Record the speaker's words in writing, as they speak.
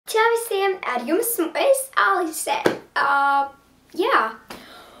Čau visiem, ar jums esmu es, Alise.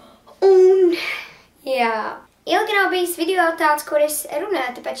 Ilgi nav bijis video tāds, kur es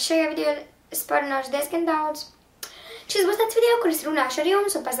runāju, tāpēc šajā video es parunāšu diezgan daudz. Šis būs tāds video, kur es runāšu ar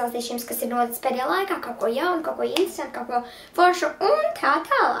jums un pastāstīšu jums, kas ir noticis pēdējā laikā, kaut ko jaunu, kaut ko interesantu, kaut ko foršu un tā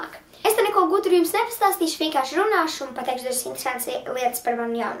tālāk. Es te neko gudru jums nepastāstīšu, vienkārši runāšu un pateikšu dažas interesantas lietas par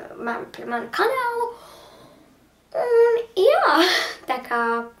manu kanālu. Un jā, tā kā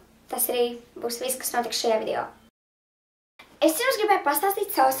tas arī būs viss, kas notiks šajā video. Es jums gribēju pastāstīt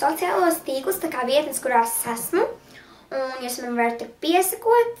savus sociālos tīklus, tā kā vietnes, kurās es esmu. Un jūs man varat tur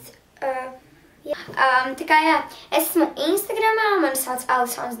piesakot. Tā kā jā, es esmu Instagramā, mani sauc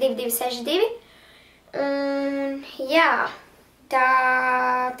alisons2262. Un jā,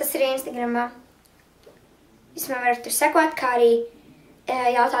 tas ir Instagramā. Jūs man varat tur sekot, kā arī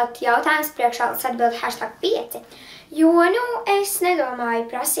jautāt jautājumus priekšā, lai atbild #5. Jo, es nedomāju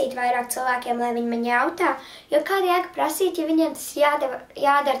prasīt vairāk cilvēkiem, lai viņi man jautā, jo kāda jēga prasīt, ja viņiem tas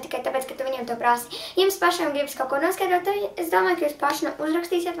jādara tikai tāpēc, ka tu viņiem to prasi. Ja jums pašiem gribas kaut ko noskaidrot, tad es domāju, ka jūs paši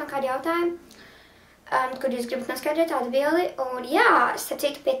uzrakstīsiet man kādu jautājumu, kur jūs gribat noskaidrot tādu bildi. Un jā, starp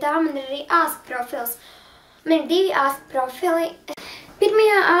citu pie tā man ir arī Ask profils. Man ir 2 Ask profili.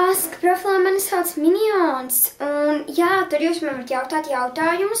 Pirmajā Ask profilā mani sauc Minions, un jā, tur jūs man varat jautāt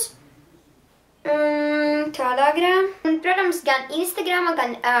jautājumus. Tādā garā. Un, protams, gan Instagramā,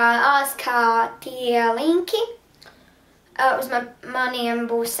 gan Askā tie linki uz maniem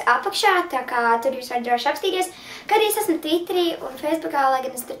būs apakšā, tā kā tur jūs varat droši apstīties. Kā arī es esmu Twitterī un Facebookā, lai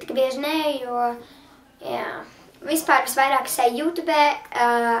gan es tur tik bieži ne, jo, jā, vispār visvairāk es eju YouTube,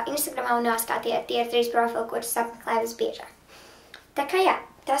 Instagramā un Askā tie ir 3 profili, kurus apmeklēju visbiežāk. Tā kā jā,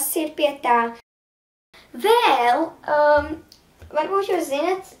 tas ir pie tā. Vēl, varbūt jūs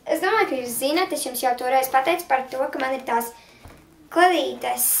zinat, es domāju, ka jūs zinat, es jums jau toreiz pateicu par to, ka man ir tās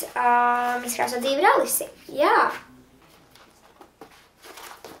kladītes izkrāsot dzīvi ar Alisi. Jā.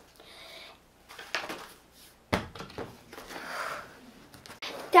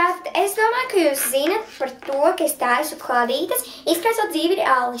 Tātad es domāju, ka jūs zinat par to, ka es taisu kladītes izkrāsot dzīvi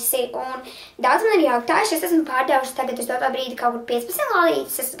ar Alisi. Un daudz man ir jautājuši, es esmu pārdevuši tagad uz doto brīdi kaut kur 15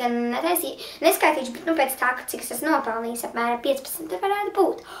 kladītes. Es gan neskaitīšu, bet pēc tā, cik es esmu nopelnījis, apmēram 15 te varētu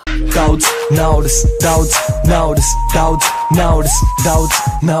būt. Daudz naudas, daudz naudas, daudz naudas, daudz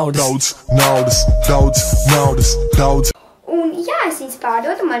naudas, daudz naudas, daudz naudas, daudz. Un jā, es viņas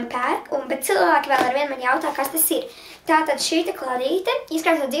pārdodu, man pērk, bet cilvēki vēl arvien man jautā, kas tas ir. Tātad šīta kladīte,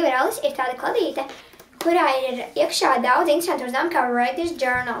 izkrāsot dzīvi ar Alisi, ir tāda kladīte, kurā ir iekšā daudz interesantu uzdevumu, kā Writer's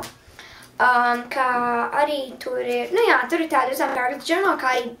Journal. Kā arī tur ir, tur ir tāda uzdevuma kā Writer's Journal, kā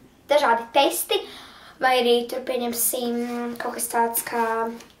arī dažādi testi, vai arī tur pieņemsim kaut kas tāds kā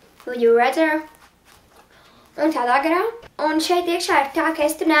Would you rather, un tādā garā. Un šeit iekšā ir tā, ka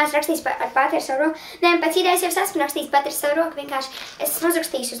es tur neesmu rakstījis pati ar savu roku. Nē, pēc idejas jau es esmu rakstījis pati ar savu roku, vienkārši es esmu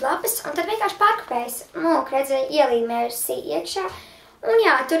uzrakstījis uz lapas, un tad vienkārši pārkopējis, ielīmējusi iekšā. Un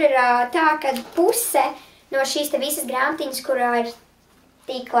jā, tur ir tā, ka puse no šīs te visas grāmatiņas, kurā ir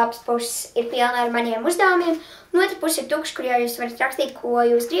tīkla lapas puses, ir pilna ar maniem uzdevumiem, un otra puse ir tukša, kur jau jūs varat rakstīt, ko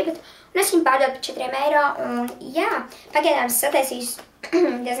jūs gribat, un es viņu pārdodu par 4 eiro, un jā, pagaidām es sataisīju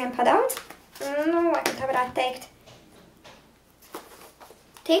diezgan padaudz, laikam tā varētu teikt.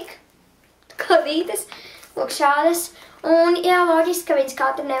 Tik kladītes, lūk šādas, un jā, loģiski, ka viņas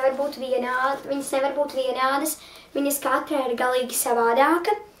katra nevar būt vienādas, viņas katra ir galīgi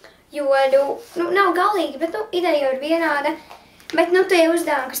savādāka, jo, nav galīgi, bet, ideja jau ir vienāda, bet, tie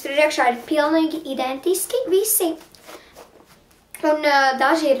uzdevumi, kas tur ir iekšā, ir pilnīgi identiski visi, un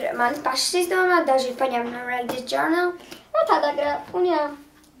daži ir mani pašas izdomāti, daži ir paņemti no Writer's Journal, un tādā garā, un jā.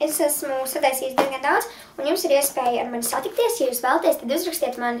 Es esmu sataisījis diezgan daudz, un jums ir iespēja ar mani satikties. Ja jūs vēlaties, tad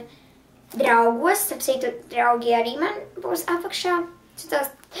uzrakstiet mani draugos. Starp citu, draugi arī man būs apakšā. Citos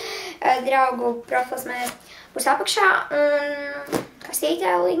draugu profils man būs apakšā. Un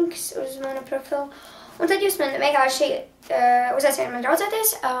kastītē links uz manu profilu. Un tad jūs man vienkārši uzaiciniet man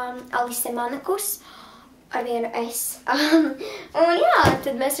draudzēties. Alise Manakus. Ar vienu S. Un jā,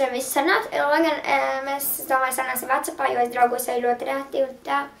 tad mēs varam visu sarunāt, lai gan mēs, domāju, sarunāsim WhatsAppā, jo es draugos eju ļoti reti un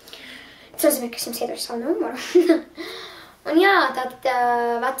tā. Tas nozīmē, ka es jums iedošu savu numuru. Un jā, tad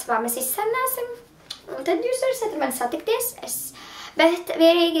WhatsAppā mēs izsarunāsim, un tad jūs varat ar mani satikties. Bet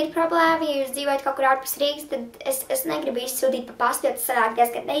vienīgi ir problēma, ja jūs dzīvojat kaut kur ārpus Rīgas, tad es negribu izsūtīt pa pastu, jo tas sanāk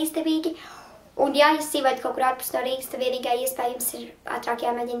diezgan neizdevīgi. Un ja jūs dzīvojat kaut kur ārpus no Rīgas, tad vienīgā iespēja jums ir ātrāk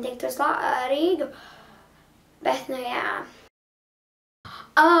jāmēģina tikt uz Rīgu. Bet, jā.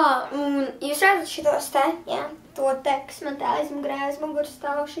 Un jūs redzat šitos te, jā, to te, kas man tā aiz muguras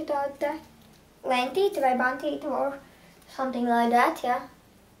stāv šitādi te lentīti vai bantīti or something like that, jā.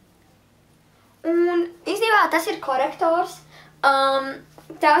 Un īstenībā tas ir korektors.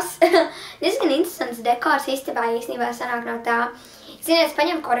 Tas diezgan interesants dekors istabā īstenībā sanāk no tā. Ziniet,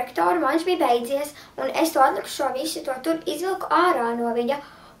 paņem korektoru, man viņš bija beidzies, un es to atliku šo visu, to tur izvilku ārā no viņa.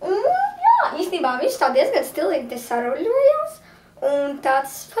 Un jā, īstenībā viņš tā diezgan stilīgi te saruļojās, un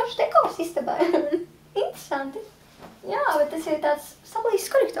tāds foršs dekors istabā. Interesanti. Jā, bet tas ir tāds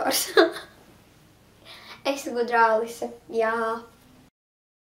sablīzes korektors. Es gudrā Alise, jā.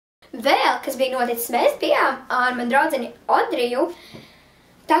 Vēl, kas bija noticis, mēs bijām ar manu draudzeni Odriju.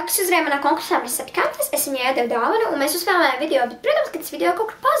 Tā, kas uzvarēja manā konkursā, mēs satikāmies, es viņai iedevu dāvanu, un mēs uzfilmējām video, bet, protams, ka tas video kaut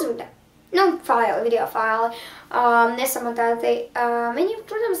kur pazuda. Nu, video faili, nesamontēti. Viņi,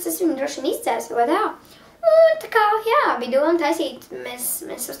 protams, tas viņi droši vien izcēs vodā. Un tā kā, jā, bija doma taisīt, mēs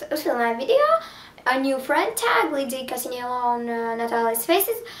uzfilmējām video, a new friend tag, līdzīgi kā Siņēlo un Natālijas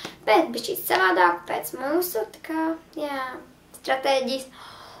faces, bet bija šķīst savādāk pēc mūsu, tā kā, jā, stratēģijas.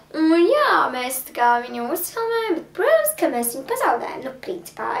 Un jā, mēs tā kā viņu uzfilmējam, bet, protams, ka mēs viņu pazaudējam. Nu,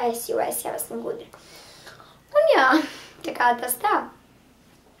 principā, jo es jau esmu gudri. Un jā, tā kā tas tā.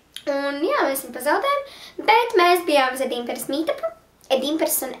 Un jā, mēs viņu pazaudējam, bet mēs bijām uz Edimperes meetupu.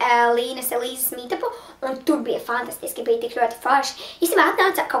 Edimpers un Līnas Elīzes meetupu, un tur bija fantastiski, bija tik ļoti forši. Īstenībā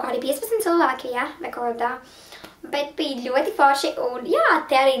atnāca kaut kādi 15 cilvēki, jā, vai kaut kā tā. Bet bija ļoti forši, un jā,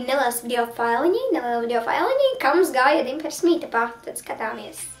 te arī neliels video failiņi, kā mums gāja Edimperes meetupā, tad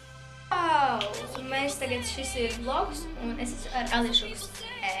skatāmies. Wow! Mēs tagad, šis ir vlogs, un es esmu ar Ališu uz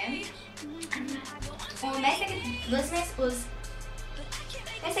Un mēs tagad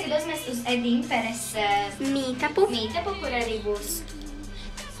dosimies uz Edimperes Meetupu, kur arī būs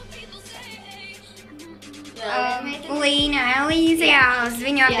Līna Elīze, jā, uz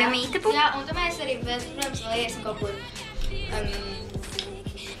viņu abiem meetupu. Jā, un tad mēs arī, protams, vēl iesim kaut kur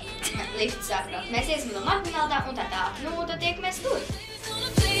liftu sākrāt. Mēs iesim no McDonald's un tā. Nu, tad tiekamies tur.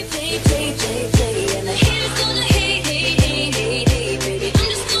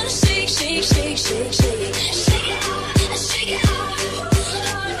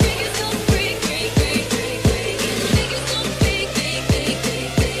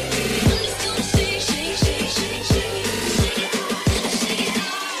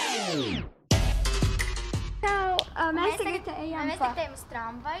 Mēs tagad ejam uz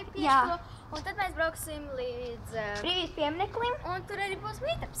tramvaju piešķo, un tad mēs brauksim līdz Brīvības piemineklim. Un tur arī būs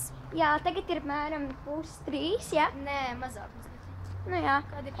meetups. Jā, tagad ir apmēram 2:30, jā? Nē, mazāk. Nu jā.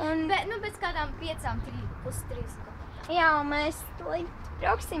 Nu, pēc kādām 5:30. Jā, un mēs tulīt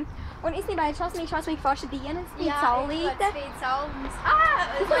brauksim. Un īstenībā ir šausmīgi forša diena, spīd saulīte. Jā, spīd saules.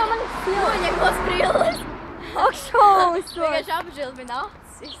 Tas man ir silti. Noņemos brilles. Ak, šausmas. Vienkārši apžilbina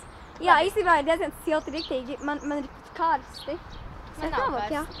acis. Jā, īstenībā ir diezgan silti riktīgi. Man ir karsti. Man nav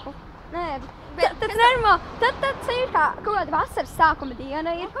karsti. Nē, tad normāli. Tad ir kā kaut kāda vasaras sākuma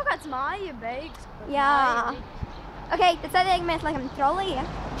diena ir. Kaut kāds māja beigas. Jā. Ok, tad sēdējamies laikam trolī, ja?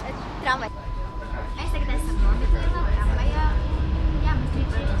 Tramvai. Mēs tagad esam nonākuši tramvajā. Jā, mēs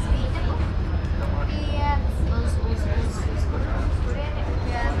gribam uz meetupu. Uz kurieni?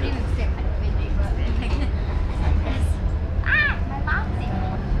 Pie Brīvības pieminekļa. Man mācīja.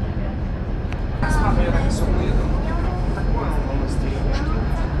 Смотри, я так сумлею. Такое он стиль.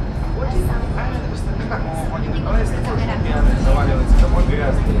 Давай, если тоже пьяный заваливается домой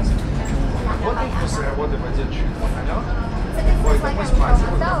грязный. Вот и после работы пойдет чуть понял? Ой, так мы спать.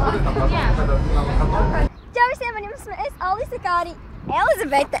 Будет там потом, когда на выходном. Čau visiem, man jums es Alise, kā arī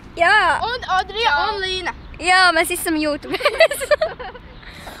Elizabete. Jā. Un Odrija un Līna. Jā, mēs esam YouTube. Un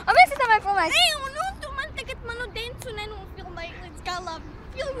mēs esam filmēt. Ei, un tu man tagad manu dencu nenofilmēji līdz galam.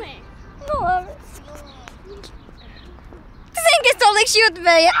 Filmē. Nu labi. Tu zini, ka es to likšu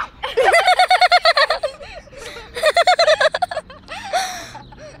YouTube, ja?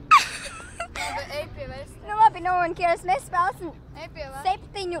 Ej pie vēstures. Nu labi, nu un Kieras, mēs spēlēsim Ej pie vēstures.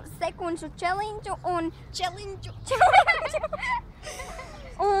 7 sekundžu challenge un... Challenge.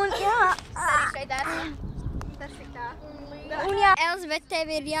 Un jā. Arī šeit esam. Tas ir tā. Un jā, Elizabete, tev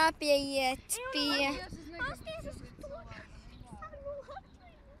ir jāpieiet pie...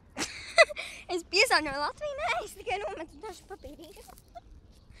 Es piesārņoju Latviju, nē, es tikai nometu dažas papīrīgas.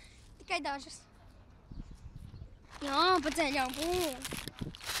 Tikai dažas. Jā, paceļām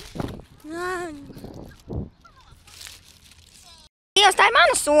Dievs, tā ir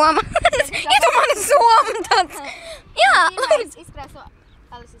mana soma. Ietu mana soma tāds. Jā, lūdzu. Izkrāso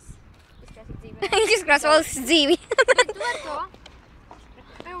Alises dzīvi. Viņš izkrāso Alises dzīvi. Tu ar to?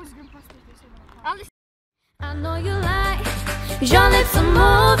 Es gribu pastīties. Alice. I know you like your lips are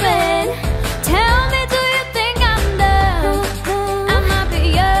moving. Tell me, do you think I'm dumb? I might be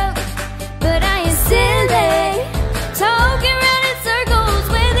young, but I ain't silly. Talking round in circles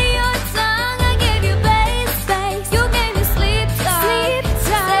with your tongue. I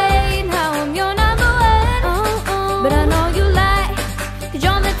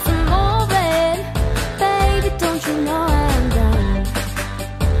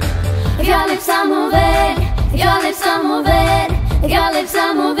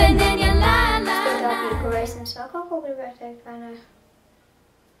are moving in your line, line, Tā line. kur es jums vēl kaut ko gribēju teikt, vai ne?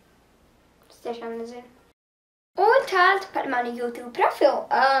 Es tiešām nezinu. Un tād par mani YouTube profilu.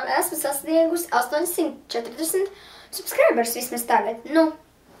 Esmu sasniegusi 840 subscribers vismaz tagad. Nu,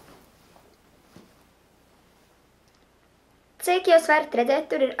 cik jūs varat redzēt,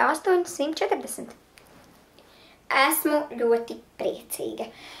 tur ir 840. Esmu ļoti priecīga.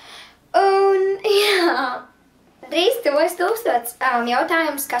 Un, jā, drīz tuvojas 1000.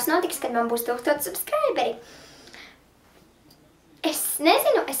 Jautājums, kas notiks, kad man būs 1000 subscriberi? Es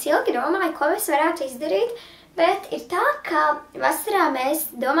nezinu, es ilgi domāju, ko mēs varētu izdarīt, bet ir tā, ka vasarā mēs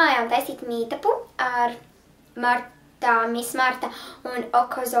domājām taisīt meetupu ar Miss Marta un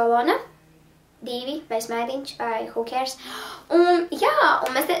Okozolona. 2 vai Smēdiņš vai who cares. Un jā,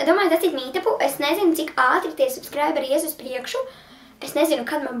 un mēs domājam taisīt meetupu. Es nezinu, cik ātri tie subscriberi ies uz priekšu. Es nezinu,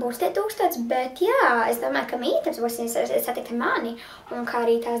 kad man būs tie 1000, bet jā, es domāju, ka meetups būs satikt ar mani. Un kā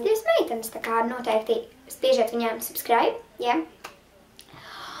arī tās 2 meitenes, tā kā noteikti spiežiet viņām subscribe, jā.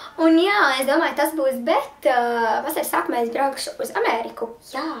 Un jā, es domāju, tas būs, bet vasaras sākumā es braukšu uz Ameriku.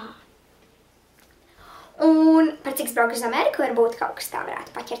 Jā. Un par cik es braukšu uz Ameriku, varbūt kaut kas tā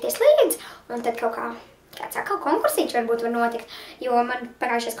varētu paķerties līdz, un tad kaut kāds atkal konkursīčs varbūt var notikt, jo man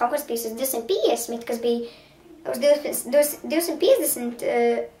pagājušais konkurss bija uz 250, kas bija uz 250,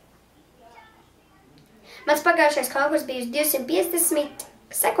 mans pagājušais konkurss bija uz 250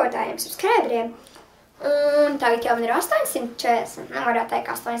 sekotājiem, subscriberiem, un tagad jau man ir 840, nu varētu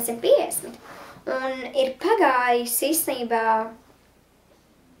teikt 850, un ir pagājis īstenībā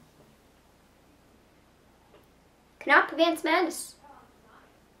knapi 1 mēnesis.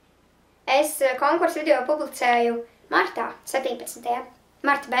 Es konkursu video publicēju martā, 17.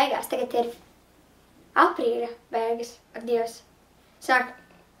 Marta beigās, tagad ir aprīļa beigas, ak Dievs. Sāk,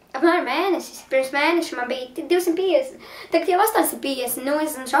 apmēram mēnesis, pirms mēneša man bija 250, tagad jau 850, nu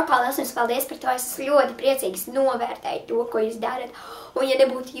es esmu šokā, liels jums paldies par to, es esmu ļoti priecīgs novērtēju to, ko jūs darat, un ja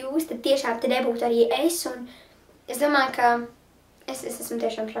nebūtu jūs, tad tiešām te nebūtu arī es, un es domāju, ka es esmu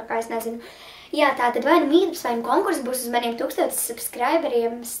tiešām šokā, es nezinu. Jā, tā tad vai nu meetups, vai nu konkurss būs uz maniem 1000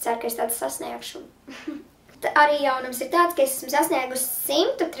 subscriberiem. Es ceru, ka es tādu sasniegšu. Arī jaunums ir tāds, ka es esmu sasniegusi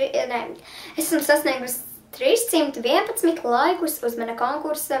 311 laikus uz mana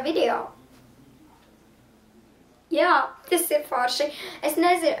konkursa video. Jā, tas ir forši. Es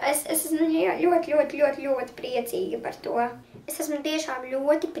nezinu, es esmu ļoti priecīga par to. Es esmu tiešām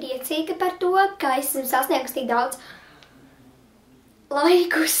ļoti priecīga par to, ka es esmu sasniegusi tik daudz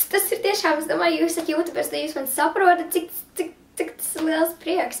laikus. Tas ir tiešām, es domāju, jūs esat YouTubers, tad jūs man saprotat, cik tas ir liels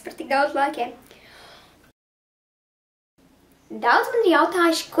prieks par tik daudz laikiem. Daudz man ir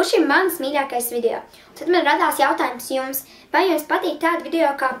jautājuši, kurš ir mans mīļākais video. Un tad man radās jautājums jums, vai jums patīk tāda video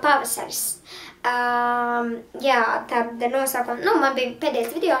kā pavasaris? Jā, tāda nosaukuma, nu, man bija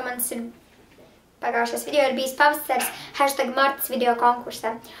pēdējais video, mans ir pagājušais video ir bijis pavasaris, #martas video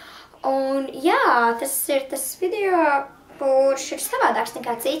konkursā. Un jā, tas ir tas video, kurš ir savādāks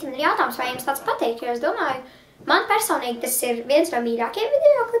nekā citi. Man ir jautājums, vai jums tāds patīk, jo es domāju, man personīgi tas ir viens no mīļākajiem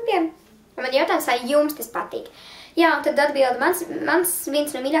videoklipiem. Un man ir jautājums, vai jums tas patīk. Jā, un tad atbildi, mans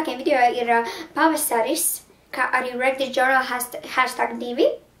viens no mīļākajiem video ir pavasaris, kā arī #Journal #2.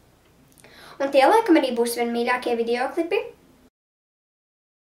 Un tie laikam arī būs vien mīļākie videoklipi.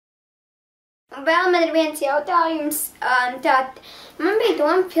 Un vēl man ir viens jautājums. Man bija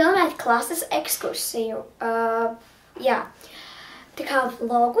doma filmēt klases ekskursiju. Jā, tā kā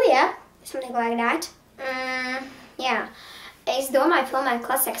vlogu, jā, es man neglēju dāt. Jā, es domāju filmēt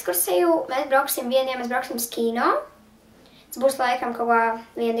klases ekskursiju, mēs brauksim uz kino. Tas būs laikam kaut kā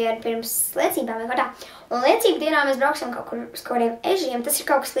vienu dienu pirms liecībām vai kaut tā. Un liecību dienā mēs brauksim kaut kur uz kādiem ežiem, tas ir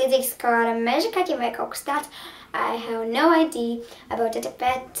kaut kas līdzīgs kā ar meža kaķiem vai kaut kas tāds. I have no idea about it,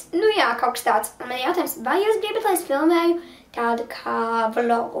 bet, nu jā, kaut kas tāds. Un man ir jautājums, vai jūs gribat, lai es filmēju tādu kā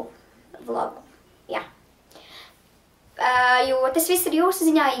vlogu? Jā. Jo tas viss ir jūsu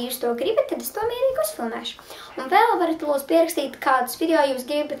ziņā, ja jūs to gribat, tad es to mierīgi uzfilmēšu. Un vēl varat lūdzu pierakstīt, kādus video jūs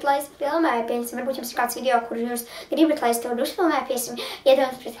gribat, lai es filmēju, piemēram, varbūt jums ir kāds video, kur jūs gribat, lai es to uzfilmēju, piemēram,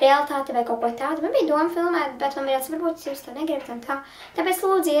 iedomājot pret realitāti vai kaut ko tādu. Man bija doma filmēt, bet man bija varbūt jūs to negribat un tā. Tāpēc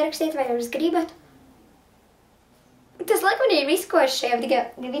lūdzu ierakstīt, vai jūs gribat. Tas laikam arī viss, ko es šajā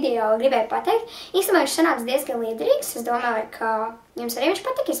video gribēju pateikt. Īstenībā viņš sanāks diezgan liederīgs. Es domāju, ka jums arī viņš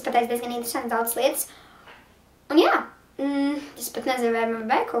patīk. Es pateicu diezgan interesanti daudz lietas. Un jā. Es pat nezinu, vai man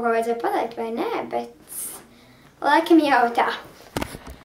vēl kaut ko vajadzēja pateikt vai nē, bet laikam jau tā.